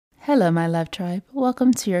Hello, my love tribe.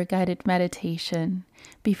 Welcome to your guided meditation.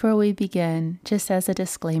 Before we begin, just as a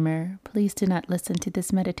disclaimer, please do not listen to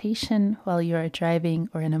this meditation while you are driving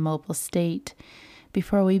or in a mobile state.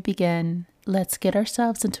 Before we begin, let's get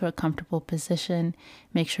ourselves into a comfortable position,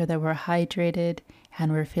 make sure that we're hydrated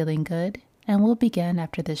and we're feeling good, and we'll begin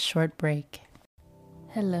after this short break.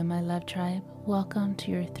 Hello, my love tribe. Welcome to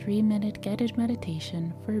your 3-minute guided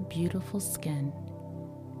meditation for beautiful skin.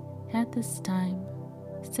 At this time,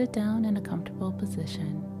 sit down in a comfortable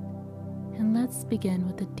position, and let's begin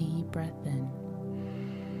with a deep breath in.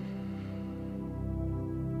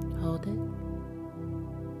 Hold it,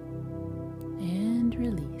 and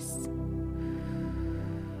release.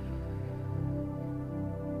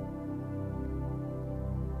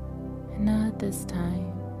 And now at this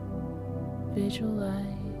time,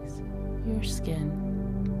 visualize your skin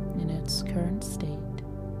in its current state,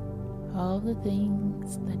 all the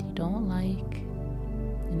things that you don't like,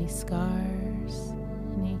 any scars,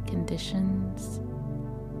 any conditions.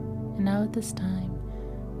 And now at this time,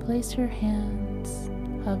 place your hands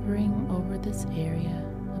hovering over this area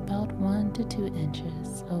about 1 to 2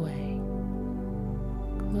 inches away.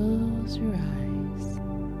 Close your eyes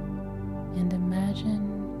and imagine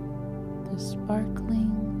the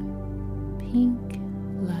sparkling pink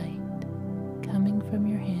light coming from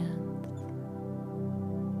your hands.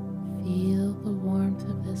 Feel the warmth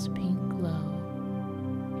of this pink glow,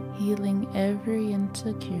 healing every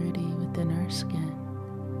insecurity within our skin.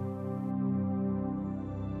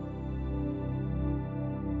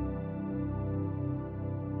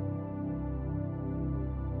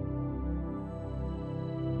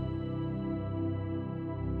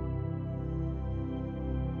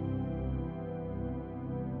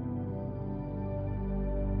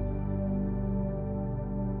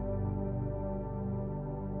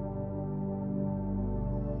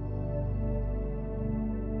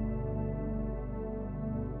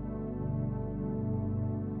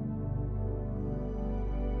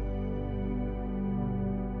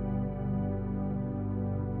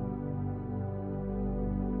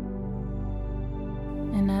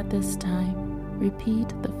 And at this time, repeat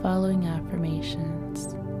the following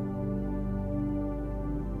affirmations.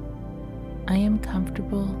 I am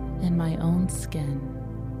comfortable in my own skin.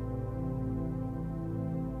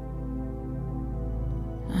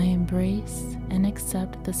 I embrace and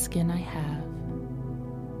accept the skin I have.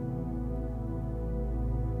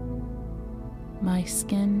 My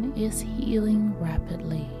skin is healing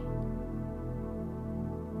rapidly.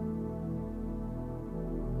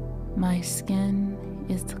 My skin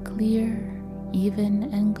is clear, even,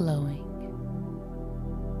 and glowing.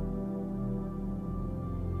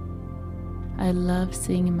 I love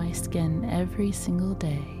seeing my skin every single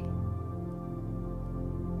day.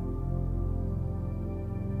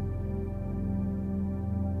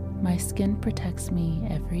 My skin protects me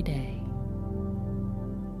every day.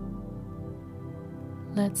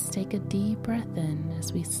 Let's take a deep breath in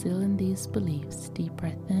as we seal in these beliefs. Deep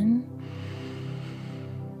breath in.